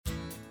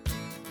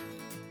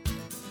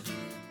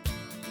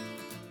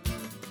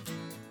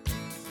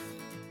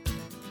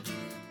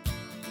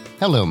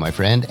Hello, my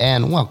friend,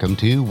 and welcome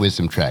to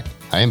Wisdom Trek.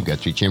 I am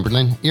Guthrie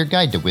Chamberlain, your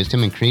guide to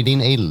wisdom and creating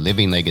a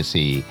living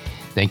legacy.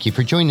 Thank you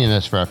for joining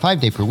us for our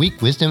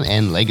 5-day-per-week wisdom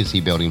and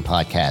legacy building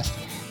podcast.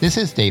 This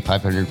is day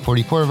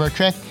 544 of our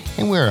trek,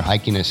 and we are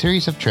hiking a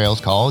series of trails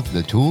called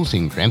The Tools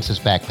in Gramps'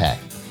 Backpack.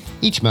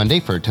 Each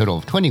Monday, for a total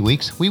of 20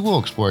 weeks, we will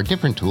explore a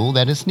different tool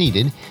that is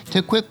needed to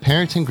equip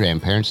parents and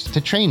grandparents to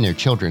train their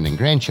children and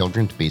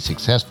grandchildren to be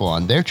successful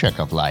on their trek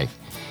of life.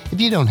 If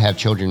you don't have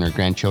children or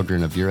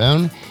grandchildren of your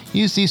own,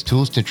 use these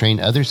tools to train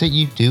others that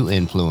you do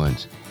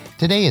influence.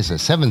 Today is the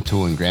 7th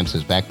tool in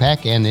Gramps'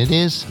 Backpack, and it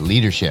is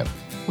leadership.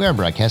 We are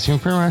broadcasting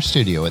from our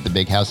studio at the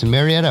Big House in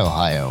Marietta,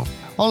 Ohio.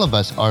 All of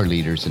us are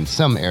leaders in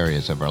some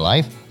areas of our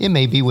life. It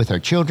may be with our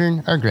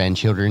children, our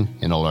grandchildren,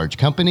 in a large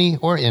company,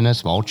 or in a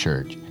small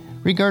church.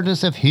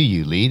 Regardless of who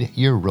you lead,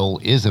 your role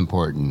is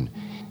important.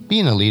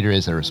 Being a leader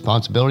is a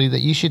responsibility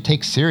that you should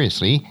take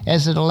seriously,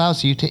 as it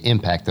allows you to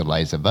impact the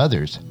lives of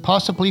others,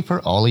 possibly for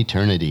all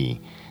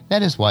eternity.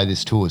 That is why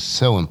this tool is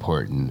so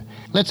important.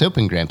 Let's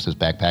open Gramps'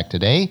 Backpack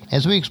today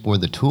as we explore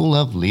the tool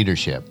of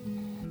leadership.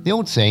 The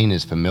old saying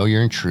is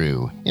familiar and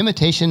true: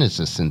 imitation is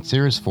the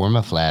sincerest form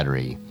of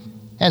flattery.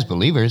 As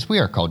believers, we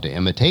are called to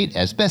imitate,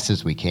 as best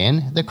as we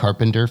can, the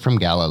carpenter from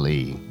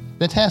Galilee.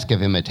 The task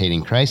of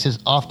imitating Christ is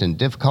often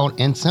difficult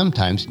and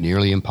sometimes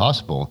nearly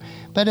impossible,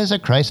 but as a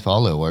Christ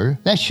follower,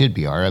 that should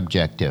be our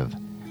objective.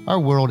 Our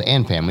world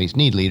and families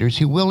need leaders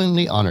who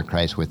willingly honor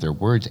Christ with their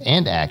words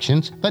and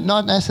actions, but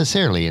not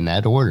necessarily in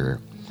that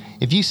order.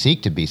 If you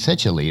seek to be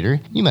such a leader,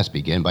 you must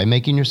begin by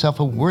making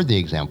yourself a worthy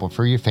example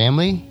for your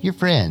family, your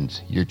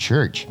friends, your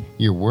church,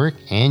 your work,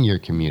 and your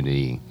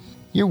community.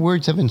 Your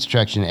words of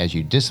instruction as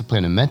you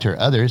discipline and mentor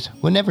others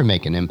will never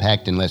make an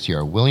impact unless you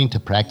are willing to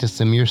practice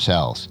them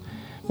yourselves.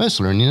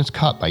 Most learning is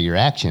caught by your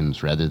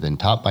actions rather than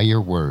taught by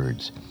your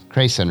words.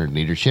 Christ-centered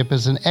leadership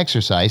is an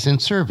exercise in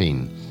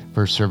serving.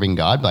 First serving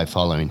God by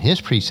following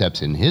His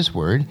precepts in His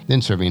Word,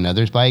 then serving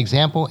others by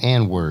example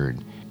and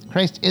word.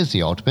 Christ is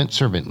the ultimate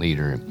servant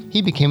leader.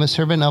 He became a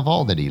servant of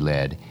all that He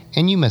led,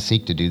 and you must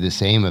seek to do the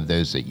same of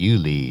those that you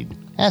lead.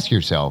 Ask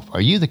yourself,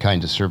 are you the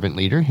kind of servant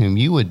leader whom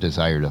you would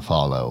desire to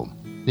follow?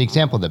 The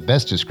example that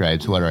best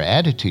describes what our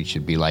attitude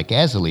should be like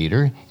as a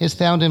leader is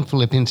found in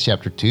Philippians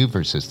chapter 2,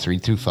 verses 3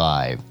 through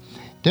 5.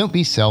 Don't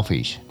be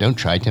selfish. Don't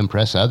try to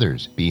impress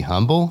others. Be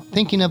humble,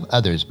 thinking of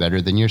others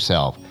better than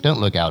yourself. Don't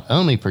look out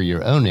only for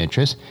your own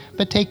interests,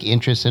 but take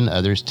interest in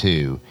others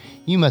too.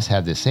 You must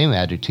have the same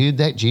attitude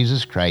that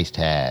Jesus Christ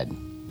had.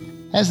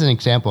 As an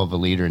example of a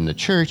leader in the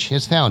church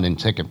is found in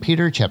 2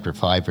 Peter chapter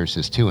 5,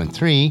 verses 2 and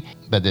 3,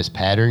 but this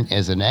pattern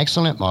is an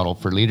excellent model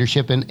for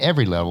leadership in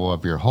every level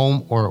of your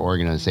home or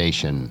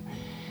organization.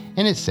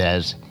 And it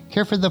says,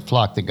 "Care for the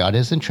flock that God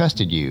has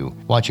entrusted you.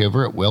 Watch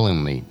over it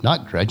willingly,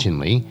 not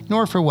grudgingly,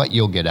 nor for what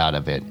you'll get out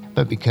of it,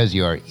 but because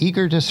you are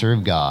eager to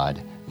serve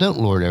God. Don't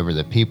lord over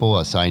the people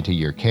assigned to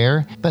your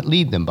care, but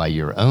lead them by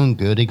your own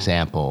good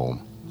example."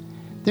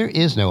 There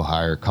is no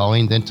higher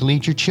calling than to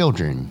lead your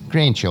children,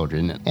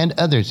 grandchildren, and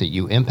others that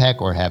you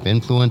impact or have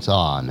influence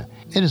on.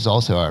 It is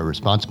also our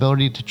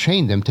responsibility to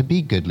train them to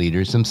be good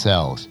leaders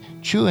themselves.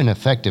 True and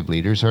effective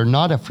leaders are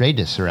not afraid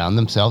to surround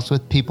themselves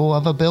with people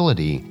of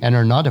ability and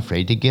are not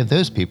afraid to give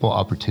those people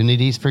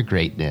opportunities for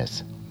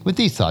greatness. With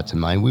these thoughts in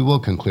mind, we will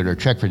conclude our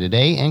trek for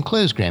today and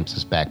close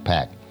Gramps'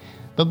 Backpack.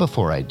 But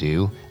before I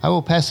do, I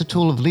will pass the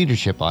tool of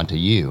leadership on to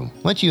you.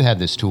 Once you have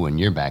this tool in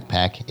your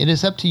backpack, it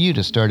is up to you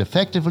to start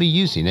effectively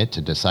using it to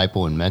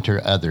disciple and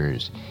mentor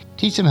others.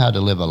 Teach them how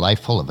to live a life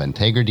full of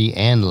integrity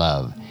and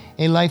love,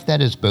 a life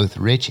that is both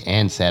rich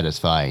and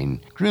satisfying.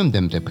 Groom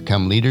them to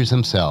become leaders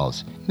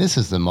themselves. This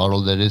is the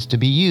model that is to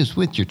be used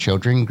with your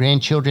children,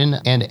 grandchildren,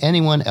 and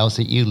anyone else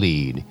that you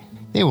lead.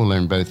 They will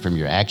learn both from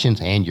your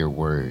actions and your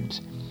words.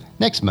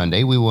 Next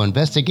Monday, we will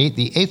investigate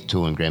the 8th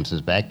tool in Gramps'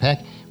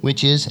 Backpack,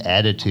 which is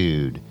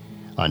attitude.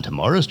 On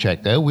tomorrow's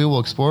trek, though, we will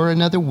explore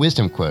another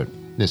wisdom quote.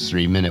 This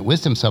 3-minute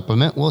wisdom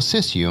supplement will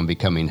assist you in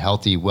becoming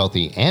healthy,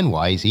 wealthy, and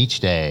wise each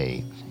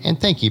day. And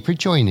thank you for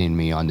joining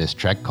me on this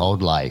trek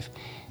called life.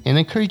 And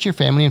encourage your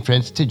family and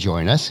friends to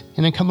join us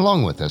and then come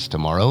along with us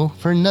tomorrow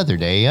for another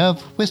day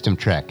of Wisdom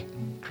Trek,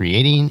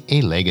 creating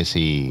a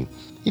legacy.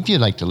 If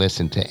you'd like to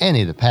listen to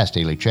any of the past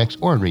daily treks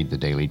or read the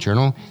daily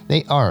journal,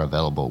 they are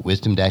available at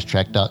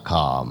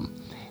wisdom-trek.com.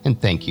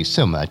 And thank you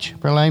so much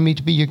for allowing me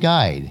to be your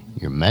guide,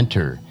 your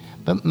mentor,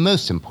 but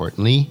most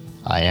importantly,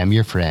 I am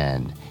your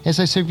friend as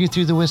I serve you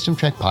through the Wisdom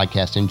Trek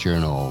podcast and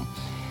journal.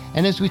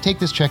 And as we take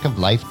this trek of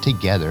life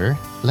together,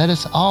 let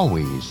us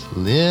always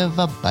live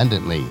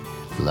abundantly,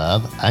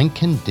 love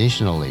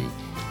unconditionally,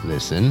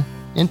 listen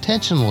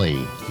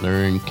intentionally,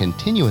 learn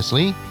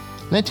continuously,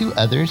 lend to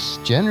others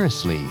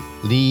generously,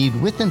 lead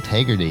with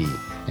integrity,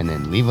 and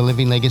then leave a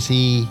living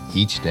legacy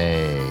each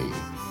day.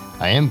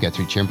 I am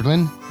Guthrie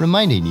Chamberlain,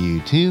 reminding you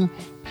to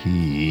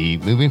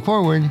keep moving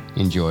forward,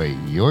 enjoy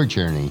your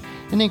journey,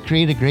 and then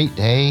create a great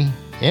day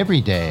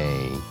every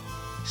day.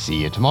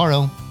 See you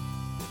tomorrow.